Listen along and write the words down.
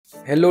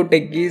Hello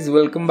techies,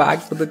 welcome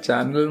back to the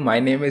channel. My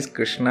name is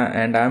Krishna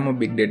and I am a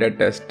big data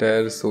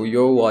tester. So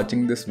you're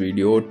watching this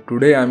video.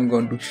 Today I'm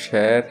going to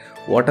share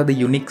what are the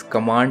Unix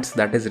commands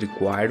that is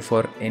required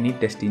for any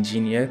test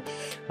engineer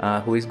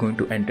who is going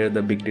to enter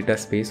the big data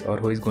space or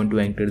who is going to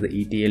enter the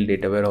ETL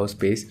data warehouse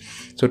space.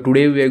 So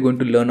today we are going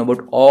to learn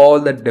about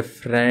all the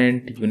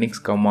different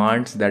Unix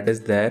commands that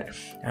is there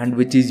and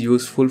which is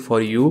useful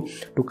for you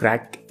to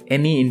crack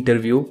any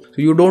interview. So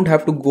you don't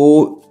have to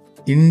go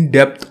in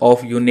depth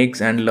of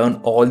Unix and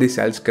learn all the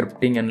shell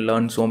scripting and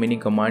learn so many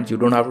commands. You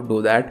don't have to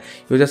do that.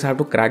 You just have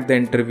to crack the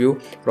interview.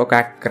 For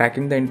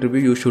cracking the interview,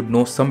 you should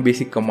know some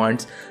basic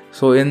commands.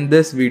 So in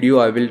this video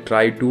I will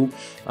try to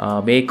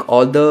make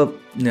all the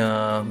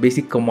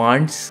basic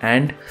commands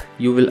and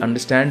you will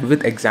understand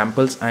with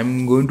examples.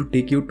 I'm going to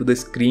take you to the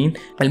screen.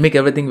 I'll make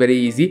everything very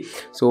easy,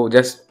 so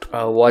just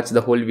watch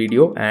the whole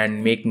video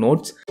and make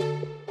notes.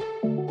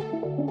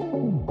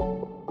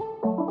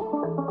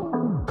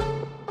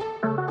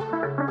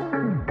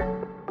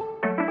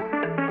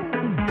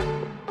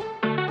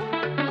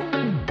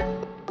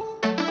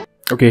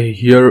 Okay,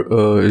 here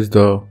is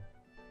the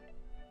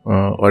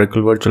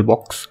Oracle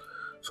VirtualBox.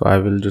 So I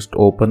will just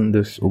open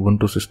this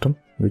Ubuntu system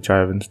which I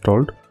have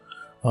installed.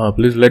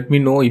 Please let me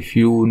know if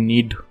you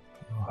need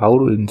how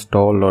to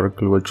install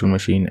Oracle Virtual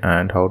Machine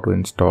and how to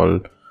install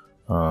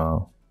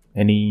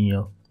any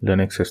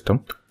Linux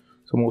system.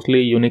 So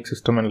mostly Unix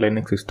system and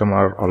Linux system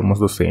are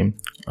almost the same.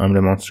 I'm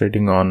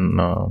demonstrating on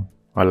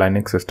a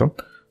Linux system.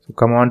 So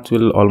commands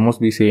will almost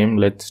be same.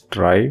 Let's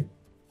try.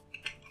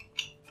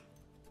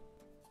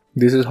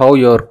 This is how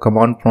your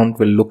command prompt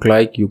will look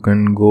like. You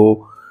can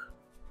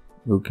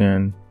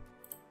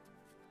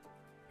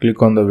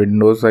click on the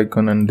Windows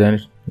icon and then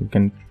you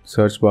can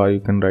search bar, you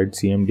can write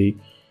CMD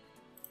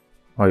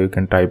or you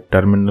can type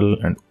terminal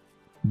and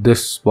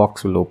this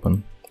box will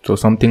open. So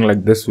something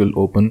like this will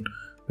open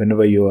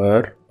whenever you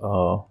are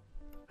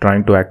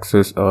trying to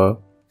access a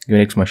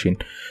Unix machine.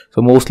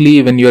 So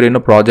mostly when you are in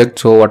a project,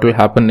 so what will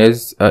happen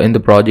is in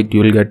the project you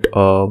will get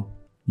a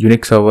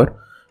Unix server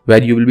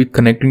where you will be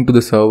connecting to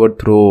the server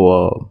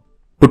through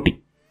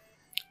Putty.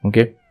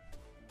 Okay,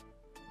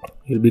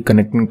 you'll be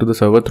connecting to the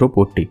server through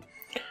Putty.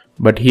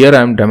 But here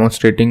I am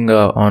demonstrating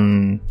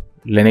on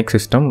Linux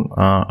system,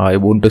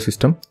 Ubuntu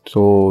system.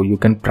 So you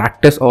can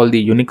practice all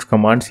the Unix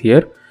commands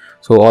here.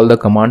 So all the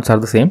commands are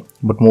the same,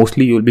 but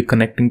mostly you will be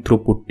connecting through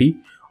Putty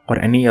or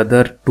any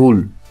other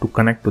tool to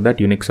connect to that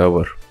Unix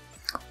server.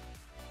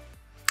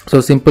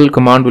 So simple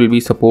command will be,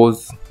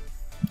 suppose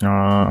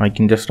I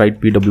can just write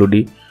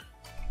pwd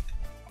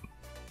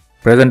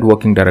present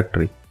working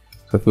directory.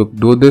 So if you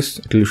do this,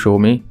 it will show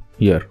me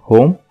here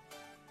home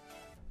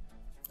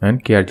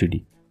and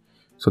krgd.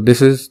 So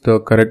this is the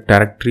correct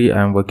directory I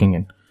am working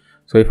in.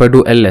 So if I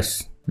do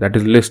ls, that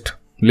is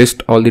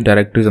list all the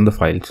directories and the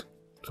files.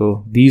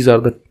 So these are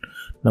the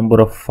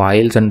number of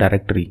files and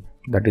directory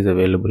that is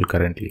available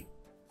currently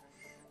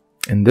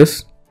in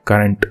this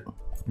current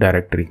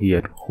directory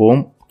here,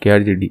 home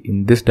krgd.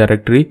 In this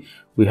directory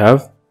we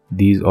have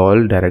these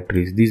all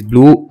directories. These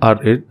blue are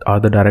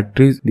the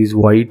directories, these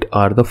white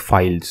are the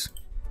files.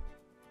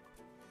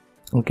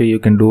 Okay, you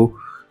can do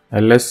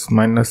ls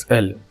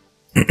 -l.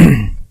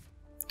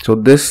 So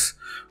this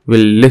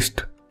will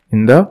list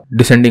in the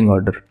descending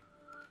order,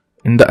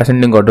 in the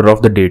ascending order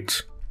of the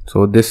dates.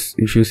 So this,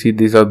 if you see,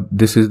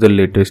 this is the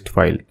latest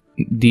file.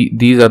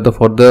 These are the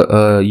for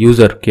the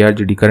user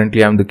krgd.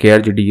 Currently I am the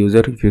krgd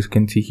user, if you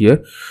can see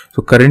here.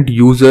 So current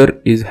user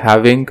is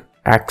having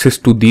access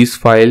to these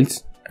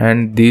files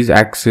and these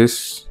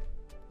access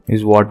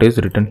is what is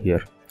written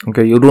here.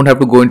 Okay, you don't have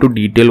to go into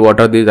detail what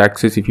are these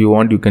access. If you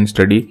want, you can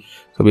study.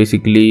 So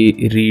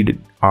basically read,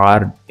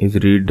 R is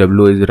read,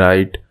 W is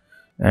write,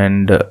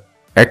 and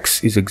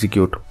X is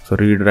execute. So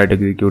read, write,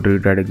 execute,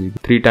 read, write,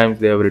 execute. 3 times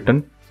they have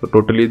written. So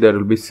totally there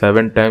will be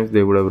 7 times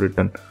they would have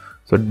written.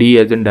 So D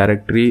as in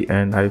directory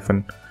and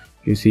hyphen.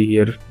 You see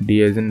here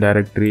D as in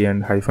directory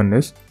and hyphen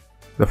is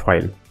the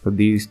file. So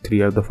these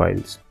 3 are the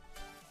files.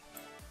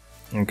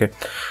 Okay,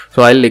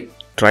 so I'll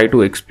try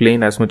to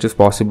explain as much as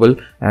possible,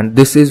 and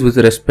this is with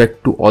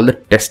respect to all the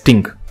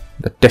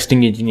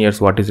testing engineers,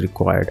 what is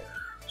required.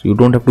 So you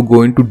don't have to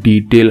go into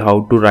detail how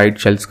to write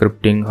shell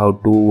scripting, how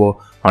to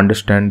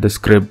understand the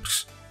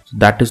scripts. So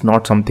that is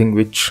not something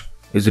which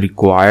is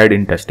required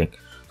in testing.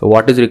 So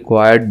what is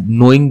required,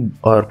 knowing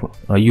or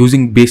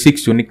using basic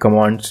Unix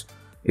commands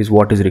is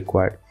what is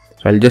required.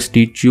 So I'll just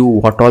teach you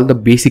what all the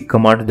basic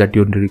commands that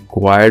you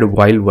required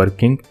while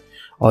working,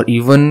 or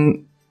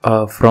even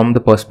from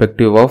the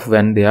perspective of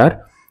when they are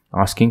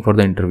asking for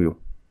the interview.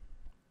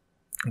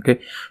 Okay,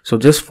 so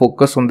just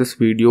focus on this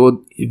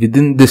video.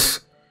 Within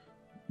this,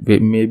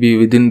 maybe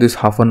within this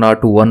half an hour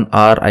to 1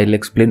 hour, I'll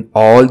explain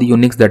all the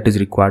Unix that is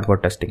required for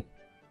testing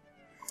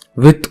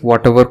with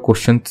whatever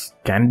questions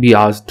can be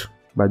asked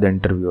by the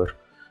interviewer.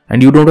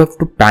 And you don't have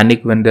to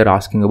panic when they're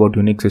asking about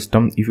Unix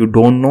system. If you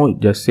don't know,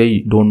 just say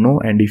you don't know,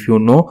 and if you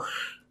know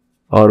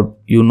or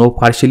you know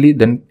partially,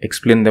 then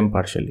explain them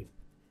partially.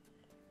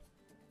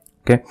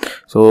 Okay,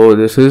 so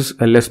this is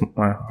ls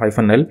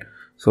 -l.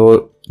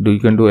 So you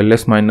can do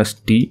ls minus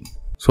t.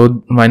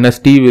 So minus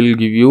t will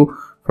give you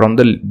from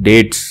the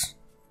dates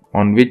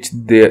on which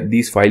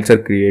these files are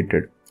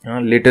created,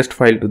 latest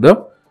file to the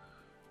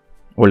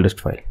oldest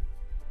file.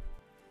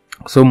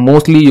 So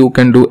mostly you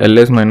can do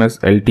ls minus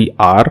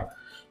ltr.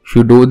 If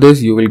you do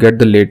this, you will get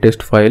the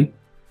latest file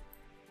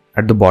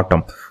at the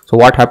bottom. So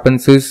what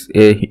happens is,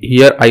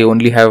 here I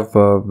only have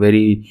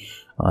very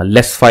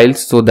less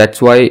files, so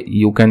that's why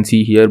you can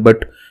see here.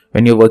 But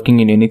when you're working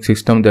in Unix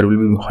system, there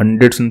will be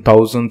hundreds and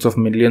thousands of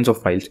millions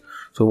of files.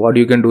 So what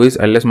you can do is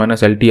ls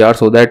minus ltr,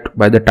 so that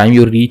by the time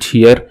you reach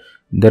here,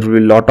 there will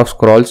be a lot of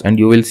scrolls and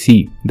you will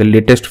see the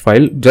latest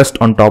file just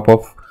on top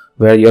of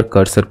where your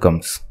cursor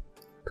comes.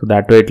 So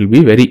that way it will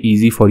be very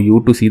easy for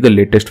you to see the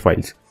latest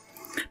files,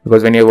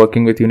 because when you're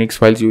working with Unix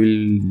files, you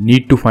will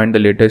need to find the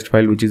latest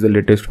file, which is the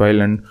latest file,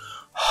 and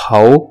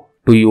how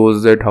to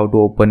use it, how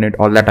to open it,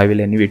 all that I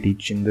will anyway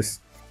teach in this.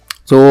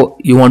 So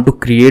you want to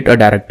create a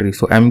directory.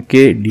 So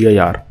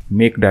mkdir,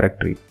 make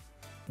directory.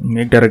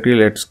 Make directory,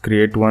 let's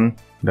create one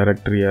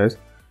directory as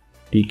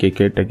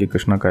tkk Techie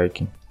Krishna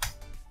Kayaking,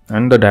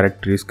 and the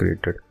directory is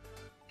created.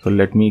 So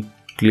let me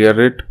clear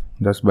it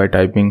just by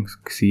typing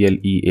clear,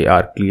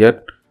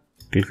 clear.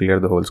 It will clear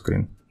the whole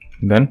screen.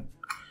 Then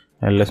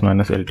ls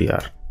minus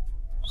ltr.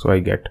 So I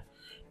get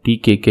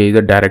tkk is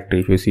a directory.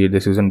 If you see,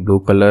 this is in blue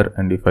color,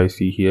 and if I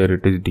see here,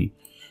 it is d.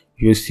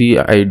 You see,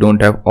 I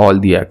don't have all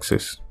the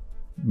access.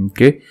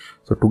 Okay,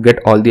 so to get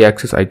all the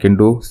access, I can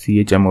do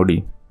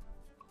chmod,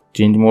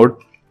 change mode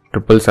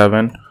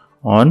 777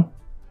 on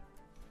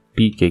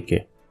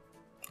tkk.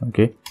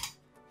 Okay,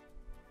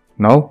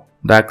 now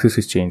the access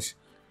is changed.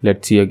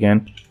 Let's see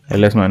again,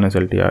 ls minus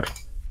ltr.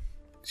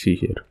 See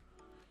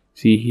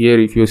here,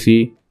 if you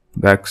see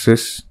the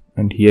access,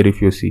 and here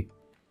if you see,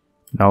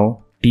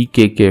 now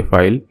tkk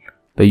file,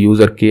 the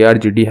user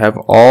krgd have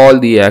all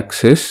the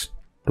access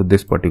to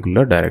this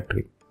particular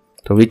directory.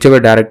 So whichever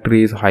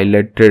directory is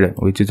highlighted,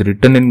 which is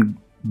written in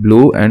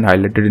blue and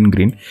highlighted in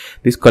green,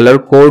 these color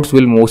codes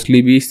will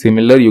mostly be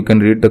similar. You can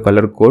read the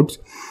color codes,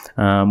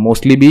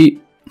 mostly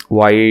be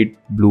white,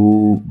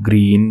 blue,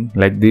 green,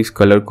 like these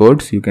color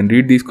codes. You can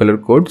read these color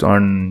codes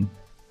on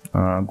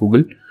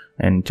Google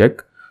and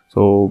check.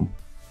 So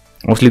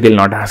mostly they'll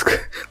not ask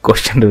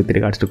question with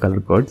regards to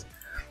color codes.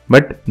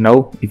 But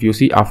now if you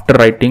see, after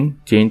writing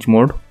change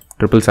mode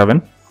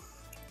 777,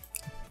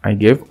 I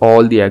gave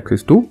all the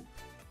access to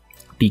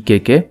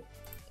tkk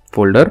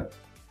folder,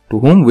 to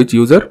whom, which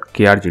user?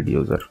 krgd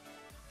user.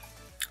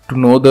 To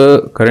know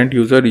the current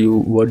user,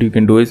 what you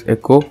can do is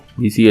echo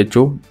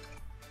vcho.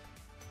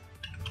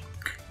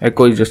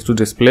 Echo is just to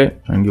display,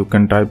 and you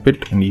can type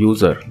it, and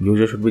user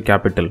should be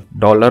capital,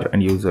 $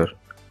 and user.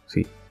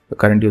 See, the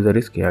current user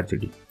is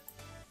krgd.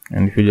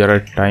 And if you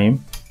write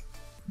time,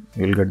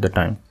 you will get the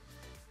time.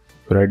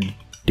 If you write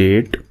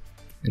date,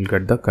 you will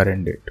get the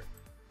current date.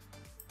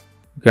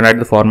 You can write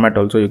the format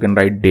also. You can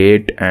write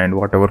date and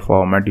whatever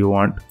format you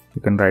want.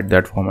 You can write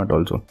that format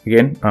also.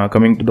 Again,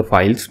 coming to the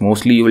files,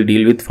 mostly you will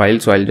deal with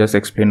files. So I'll just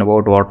explain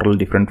about what all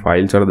different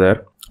files are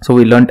there. So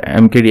we learned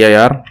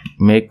mkdir,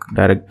 make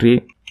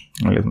directory,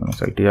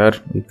 ltr.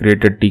 We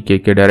created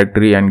tkk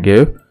directory and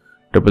gave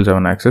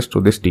 777 access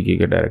to this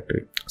tkk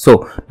directory.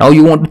 So now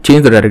you want to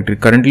change the directory.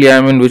 Currently I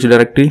am in which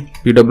directory?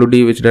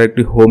 pwd, which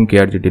directory? Home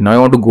krgd. Now I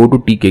want to go to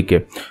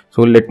tkk.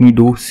 So let me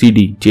do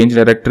cd, change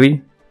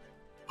directory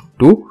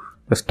to,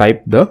 just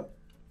type the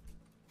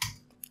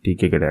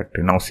tkk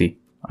directory. Now see,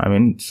 I'm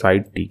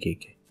inside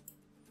tkk.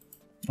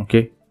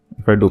 Okay,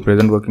 if I do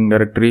present working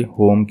directory,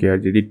 home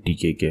krgd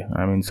tkk,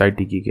 I'm inside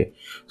tkk.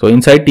 So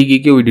inside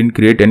tkk we didn't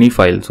create any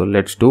file. So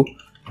let's do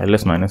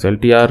ls minus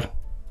ltr.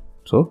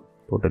 So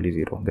totally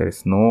 0. There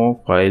is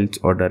no files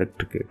or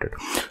directory created.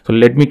 So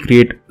let me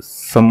create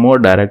some more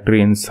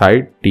directory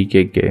inside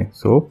tkk.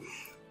 So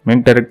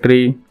make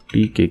directory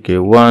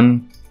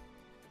tkk1,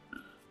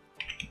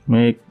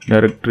 make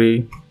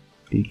directory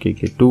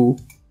tkk2.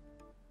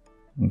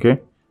 Okay,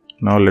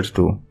 now let's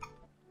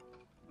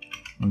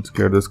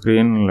clear the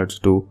screen. Let's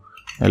do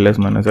ls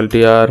minus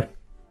ltr.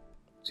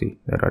 See,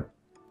 there are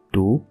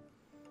 2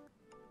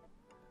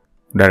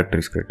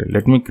 directories created.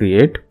 Let me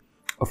create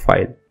a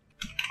file.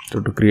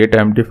 So to create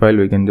an empty file,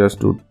 we can just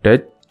do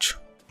touch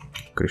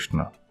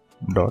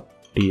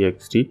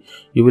krishna.txt.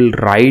 You will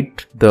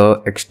write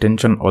the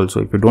extension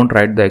also. If you don't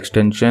write the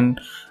extension,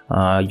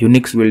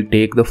 Unix will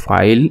take the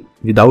file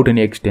without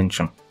any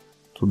extension.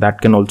 So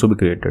that can also be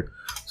created.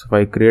 So if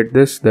I create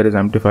this, there is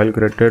empty file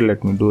created.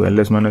 Let me do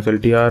ls minus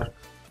ltr.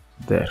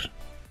 There,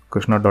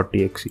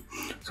 krishna.txt.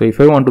 So if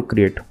I want to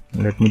create,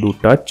 let me do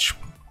touch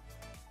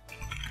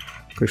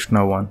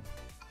krishna1.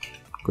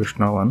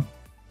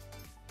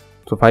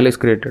 So file is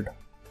created.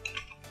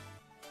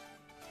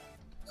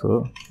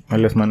 So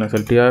ls minus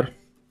ltr,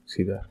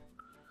 see there,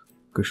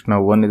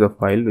 krishna1 is a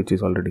file which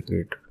is already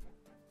created.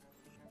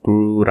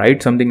 To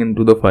write something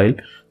into the file,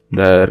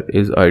 there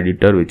is an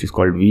editor which is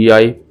called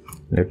vi.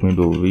 Let me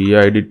do vi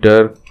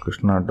editor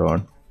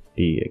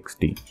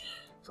krishna.txt.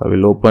 So I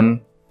will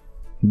open.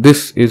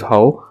 This is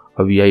how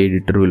a vi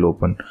editor will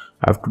open.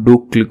 I have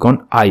to click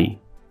on I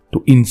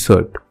to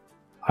insert.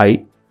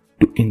 I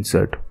to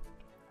insert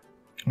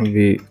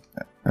v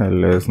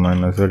ls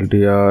minus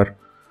ltr.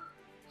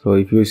 So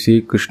if you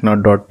see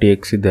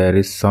krishna.txt, there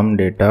is some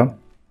data.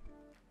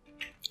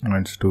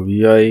 Let's do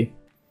vi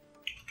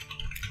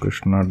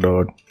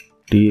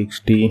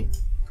krishna.txt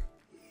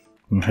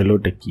hello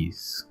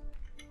techies.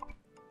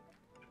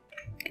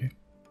 Okay,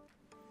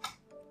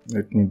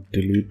 let me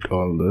delete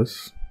all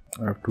this.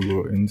 I have to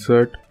go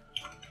insert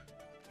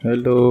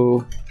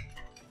hello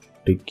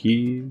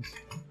techies,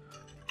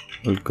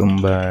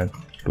 welcome back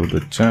to the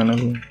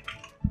channel.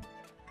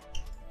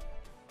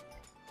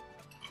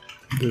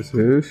 This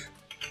is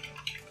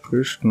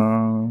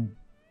Krishna.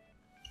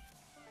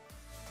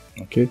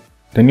 Okay,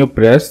 then you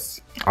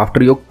press,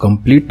 after your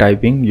complete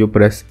typing, you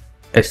press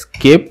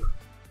escape,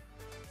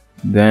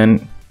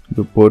 then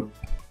you put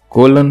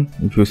colon.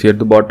 If you see at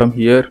the bottom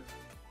here,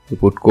 you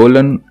put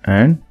colon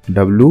and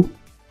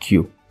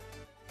WQ.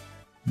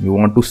 You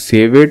want to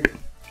save it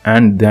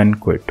and then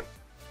quit.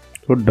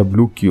 So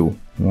WQ,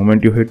 the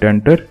moment you hit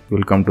enter, you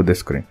will come to this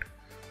screen.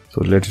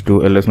 So let's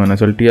do ls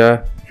minus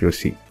ltr. If you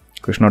see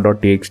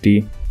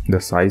krishna.txt, the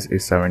size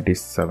is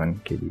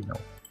 77 KB now.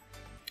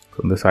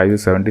 So the size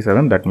is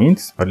 77, that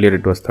means earlier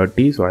it was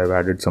 30, so I have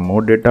added some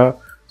more data,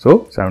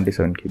 so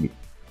 77 KB.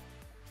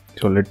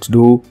 So let's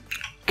do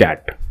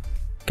cat.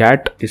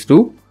 Cat is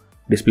to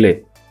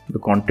display the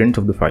contents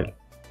of the file.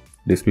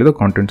 Display the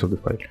contents of the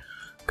file.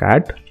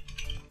 Cat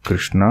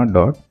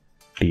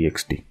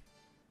krishna.txt.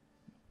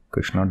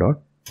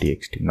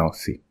 Krishna.txt. Now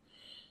see,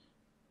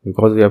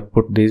 because we have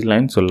put these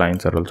lines, so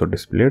lines are also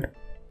displayed.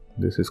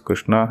 This is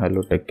Krishna.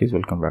 Hello techies,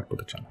 welcome back to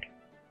the channel.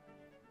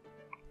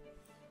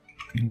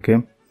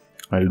 Okay,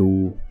 I'll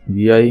do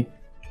vi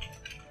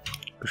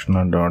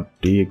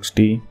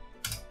krishna.txt,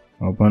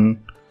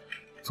 open.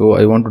 So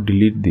I want to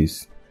delete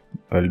this.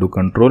 I'll do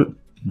control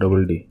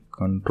double D,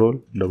 control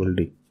double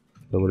D,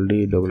 double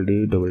D, double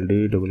D, double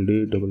D, double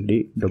D, double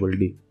D, double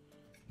D,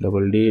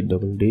 double D, double D,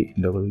 double D,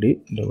 double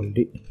D, double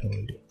D.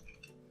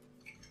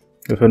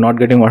 If you're not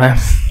getting what I'm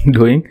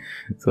doing,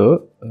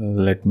 so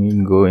let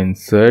me go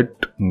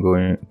insert, go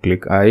in,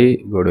 click I,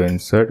 go to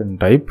insert and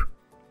type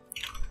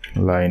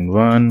line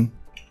 1,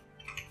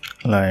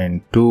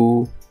 line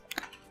 2,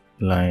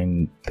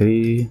 line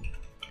 3,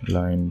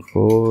 line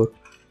 4,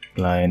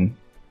 line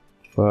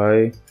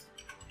 5,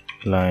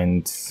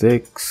 line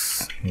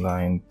 6,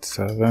 line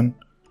 7,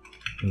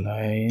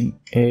 line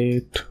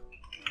 8,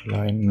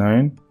 line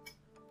 9,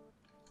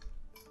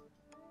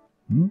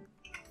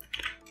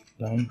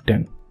 line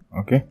 10.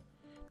 Okay,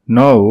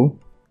 now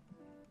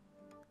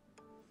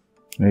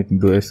let me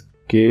do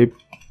escape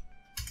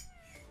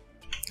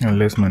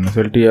ls minus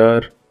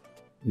ltr.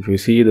 If you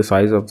see, the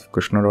size of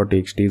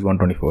krishna.txt is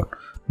 124.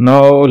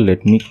 Now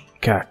let me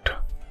cat,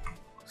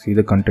 see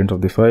the contents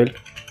of the file,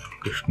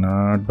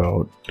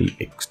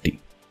 krishna.txt.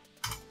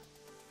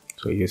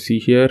 So you see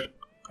here,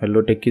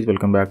 hello techies,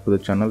 welcome back to the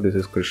channel. This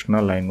is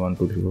Krishna, line 1,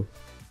 2, 3, 4.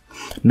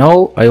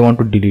 Now I want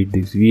to delete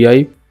this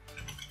vi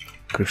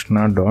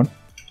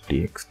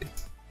krishna.txt.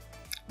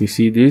 You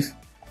see this,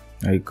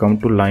 I come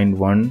to line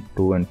 1,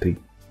 2 and 3.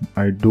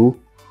 I do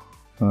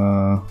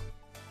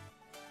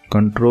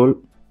control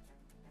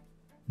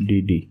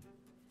DD,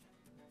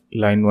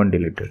 line 1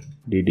 deleted,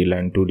 DD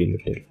line 2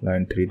 deleted,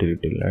 line 3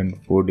 deleted, line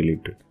 4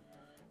 deleted.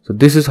 So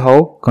this is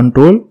how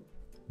control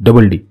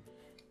double D.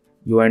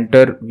 You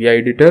enter VI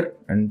editor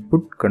and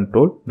put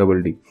control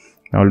double D.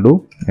 Now I'll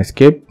do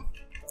escape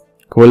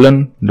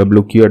colon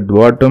WQ at the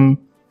bottom,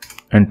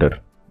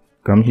 enter.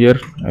 Come here,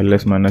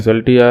 ls minus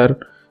ltr.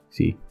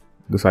 See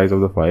the size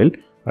of the file.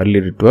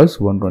 Earlier it was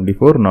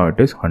 124, now it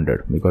is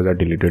 100 because I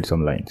deleted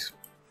some lines.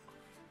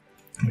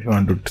 If you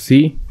want to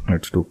see,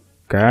 let's do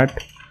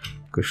cat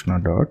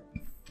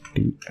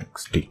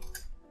krishna.txt.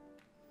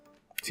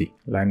 See,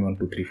 line 1,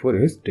 2, 3, 4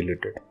 is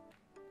deleted.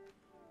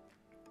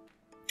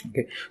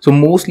 Okay, so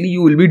mostly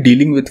you will be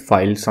dealing with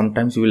files.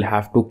 Sometimes you will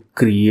have to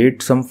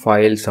create some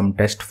files, some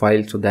test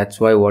files. So that's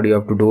why what you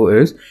have to do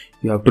is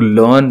you have to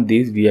learn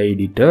this VI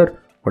editor.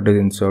 What is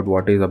insert,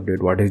 what is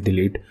update, what is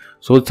delete.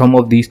 So some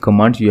of these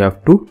commands you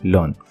have to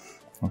learn.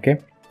 Okay,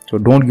 so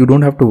you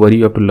don't have to worry.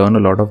 You have to learn a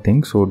lot of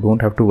things. So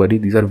don't have to worry.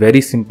 These are very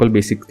simple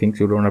basic things.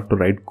 You don't have to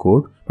write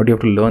code, but you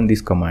have to learn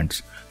these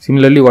commands.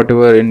 Similarly,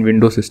 whatever in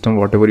Windows system,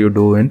 whatever you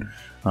do in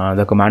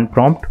the command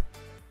prompt,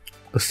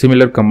 the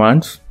similar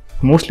commands,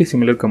 mostly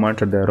similar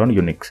commands are there on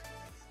Unix.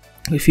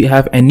 If you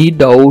have any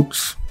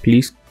doubts,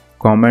 please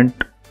comment.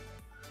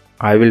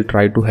 I will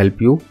try to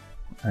help you.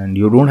 And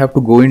you don't have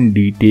to go in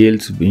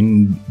details,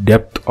 in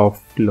depth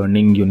of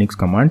learning Unix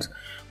commands.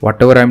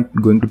 Whatever I'm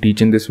going to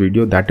teach in this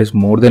video, that is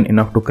more than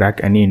enough to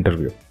crack any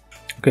interview.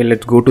 Okay,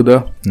 let's go to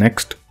the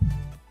next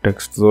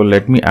text. So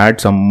let me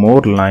add some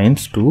more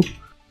lines to,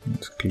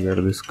 let's clear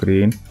the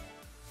screen.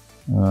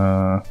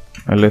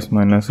 ls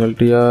minus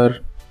ltr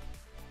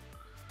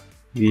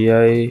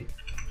vi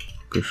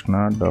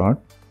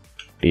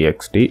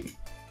krishna.txt.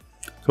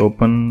 So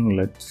open,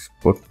 let's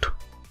go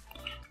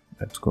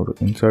to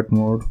insert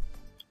mode.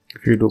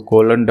 If you do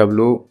colon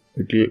W,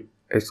 it will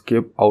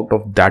escape out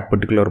of that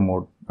particular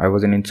mode. I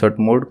was in insert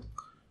mode,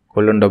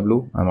 colon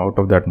W, I'm out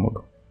of that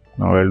mode.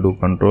 Now I'll do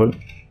control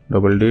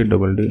double D.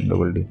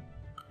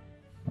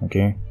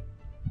 Okay,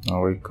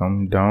 now I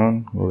come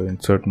down, go to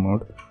insert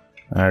mode,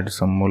 add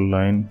some more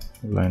line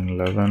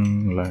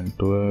 11, line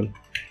 12,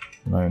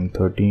 line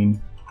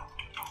 13.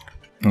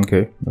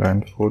 Okay,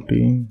 line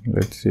 14.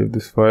 Let's save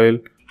this file.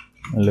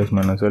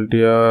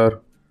 ls-ltr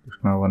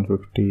Krishna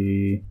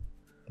 150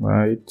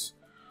 bytes.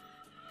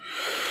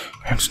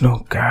 Let's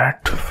do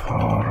cat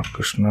for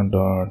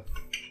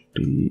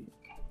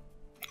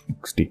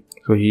Krishna.txt.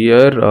 So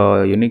here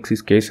Unix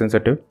is case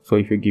sensitive. So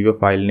if you give a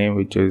file name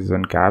which is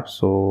in caps,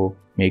 so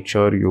make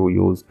sure you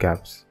use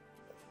caps.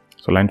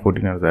 So line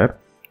 14 are there.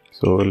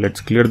 So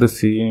let's clear the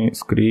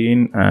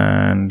screen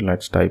and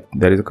let's type.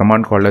 There is a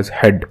command called as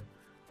head.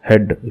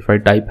 If I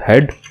type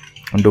head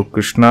and do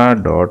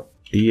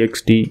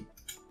Krishna.txt,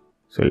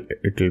 so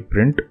it will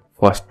print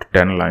first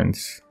 10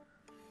 lines.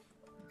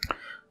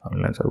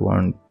 Lines are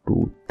 1,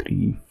 2,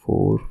 3,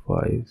 4,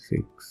 5,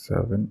 6,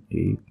 7,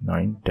 8,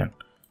 9, 10.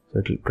 So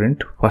it will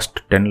print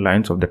first 10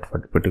 lines of that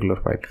particular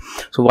file.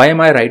 So why am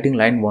I writing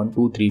line 1,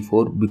 2, 3,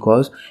 4?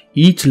 Because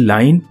each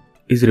line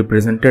is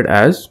represented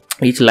as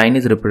a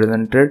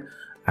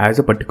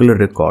particular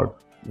record.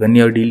 When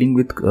you are dealing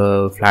with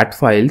flat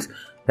files,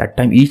 that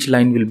time each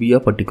line will be a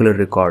particular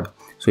record.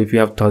 So if you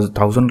have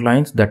 1000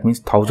 lines, that means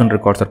 1000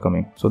 records are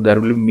coming. So there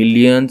will be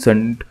millions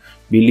and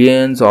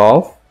billions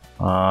of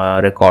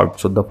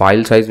records. So the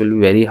file size will be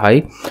very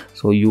high.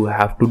 So you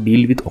have to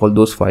deal with all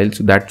those files.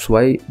 So that's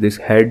why this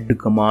head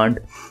command,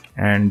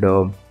 and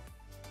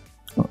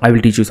I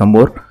will teach you some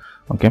more.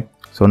 Okay.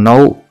 So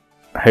now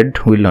head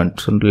we learned.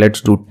 So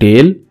let's do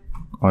tail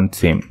on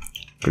same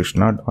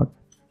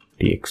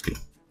Krishna.txt.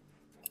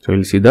 So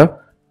you'll see the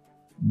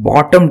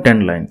bottom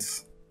 10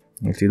 lines.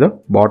 You see the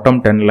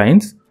bottom 10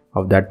 lines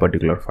of that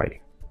particular file.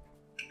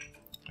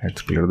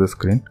 Let's clear the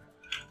screen.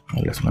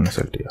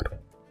 ls-ltr.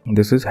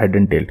 This is head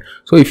and tail.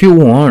 So if you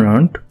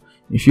want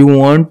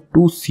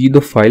to see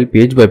the file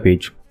page by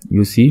page,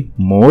 you see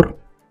more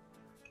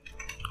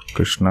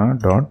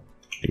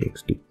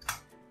Krishna.txt.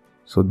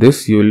 So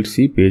this you will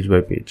see page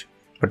by page.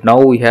 But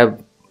now we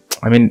have,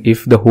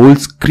 if the whole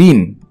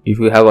screen, if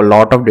you have a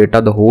lot of data,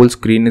 the whole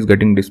screen is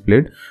getting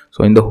displayed.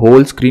 So in the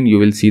whole screen you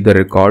will see the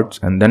records,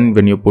 and then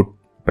when you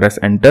press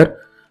enter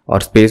or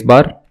space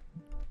bar,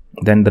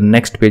 then the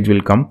next page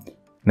will come,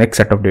 next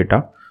set of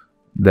data.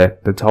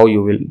 That's how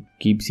you will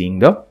keep seeing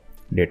the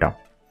data.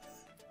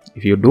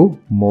 If you do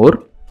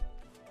more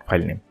file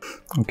name.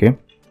 Okay,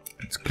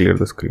 let's clear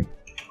the screen.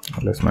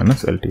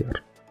 ls-ltr.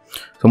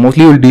 So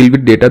mostly you will deal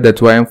with data.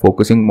 That's why I'm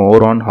focusing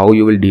more on how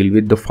you will deal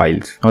with the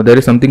files. Now there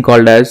is something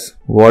called as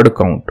word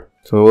count.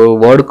 So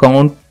word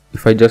count,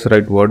 if I just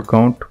write word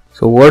count.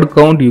 So word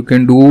count, you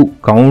can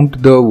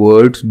count the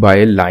words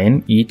by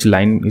line. Each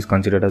line is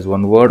considered as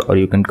one word, or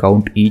you can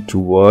count each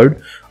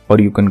word, or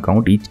you can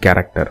count each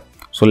character.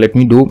 So let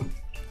me do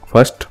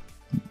first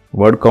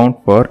word count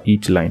for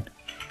each line.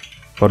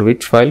 For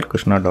which file?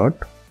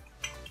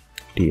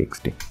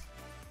 Krishna.txt.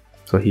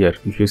 So here,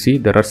 if you see,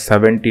 there are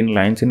 17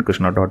 lines in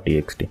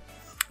Krishna.txt.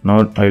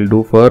 Now I'll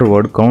do for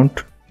word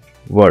count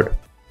word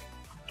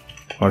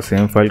or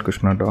same file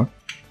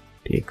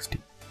Krishna.txt.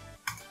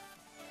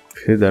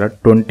 See, there are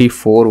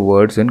 24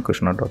 words in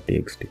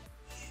Krishna.txt.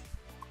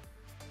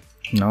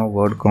 Now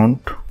word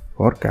count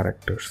for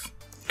characters.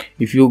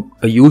 If you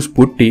use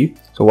Putty,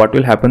 so what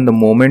will happen the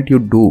moment you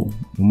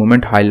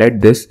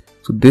highlight this,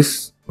 so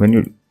this, when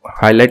you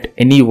highlight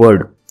any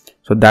word,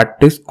 so that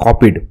is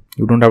copied.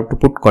 You don't have to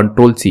put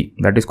Ctrl C,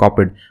 that is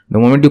copied. The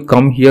moment you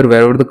come here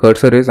wherever the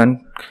cursor is and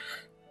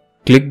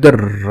click the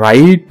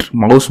right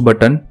mouse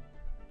button,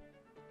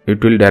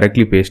 it will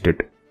directly paste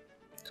it.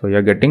 So you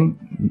are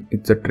getting,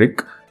 it's a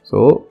trick.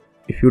 So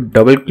if you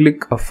double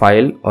click a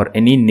file or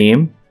any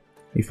name,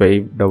 if I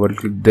double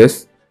click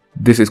this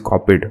is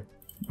copied.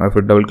 If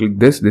I double click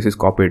this is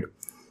copied.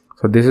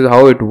 So this is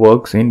how it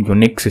works in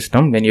Unix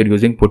system when you're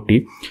using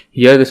Putty.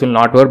 Here this will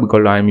not work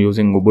because I am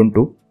using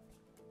Ubuntu.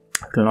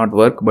 It will not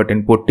work, but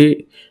in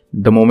Putty,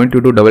 the moment you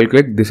do double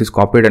click, this is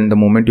copied, and the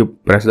moment you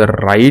press the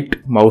right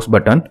mouse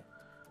button,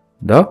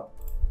 the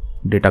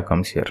data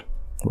comes here.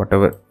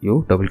 Whatever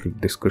you double click,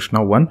 this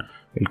Krishna 1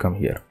 will come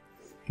here.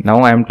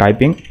 Now I am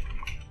typing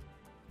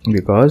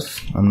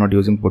because I'm not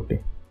using Putty.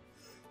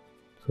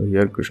 So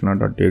here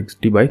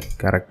Krishna.txt by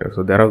character.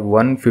 So there are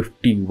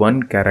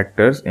 151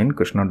 characters in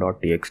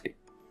Krishna.txt.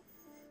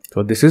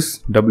 So this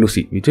is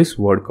WC, which is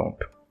word count.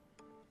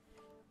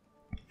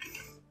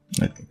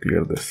 Let me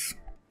clear this.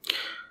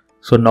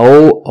 So now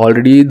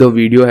already the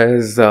video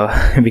has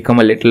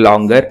become a little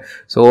longer.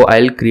 So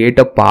I'll create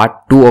a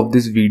part 2 of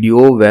this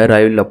video where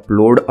I will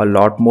upload a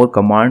lot more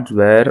commands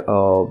where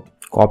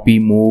copy,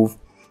 move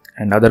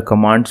and other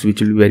commands which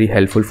will be very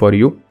helpful for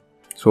you.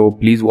 So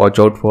please watch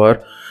out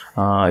for,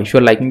 if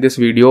you're liking this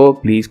video,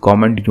 please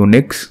comment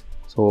Unix.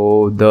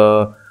 So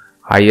the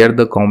higher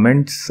the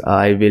comments,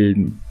 I will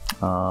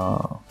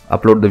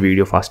upload the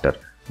video faster.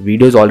 The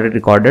video is already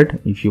recorded.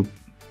 If you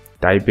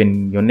type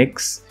in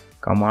Unix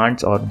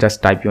commands or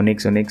just type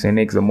Unix,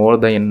 the more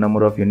the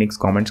number of Unix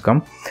comments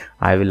come,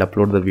 I will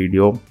upload the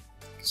video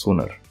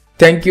sooner.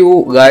 Thank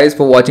you guys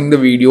for watching the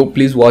video.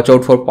 Please watch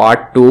out for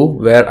part 2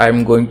 where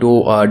I'm going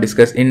to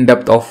discuss in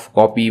depth of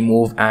copy,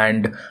 move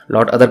and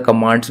lot other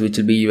commands which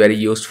will be very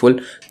useful.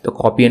 The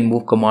copy and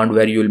move command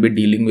where you will be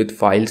dealing with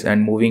files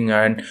and moving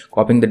and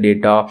copying the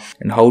data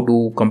and how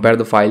to compare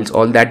the files,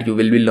 all that you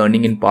will be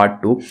learning in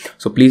part 2.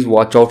 So please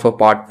watch out for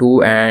part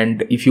 2,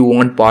 and if you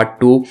want part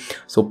 2,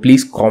 so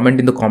please comment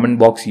in the comment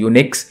box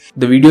Unix.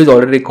 The video is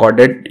already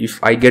recorded.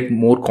 If I get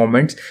more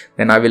comments,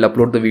 then I will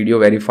upload the video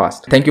very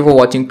fast. Thank you for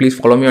watching. Please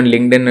follow me on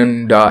LinkedIn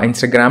and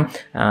Instagram.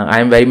 I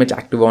am very much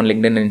active on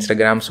LinkedIn and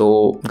Instagram.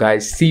 So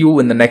guys, see you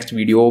in the next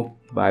video.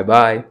 Bye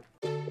bye.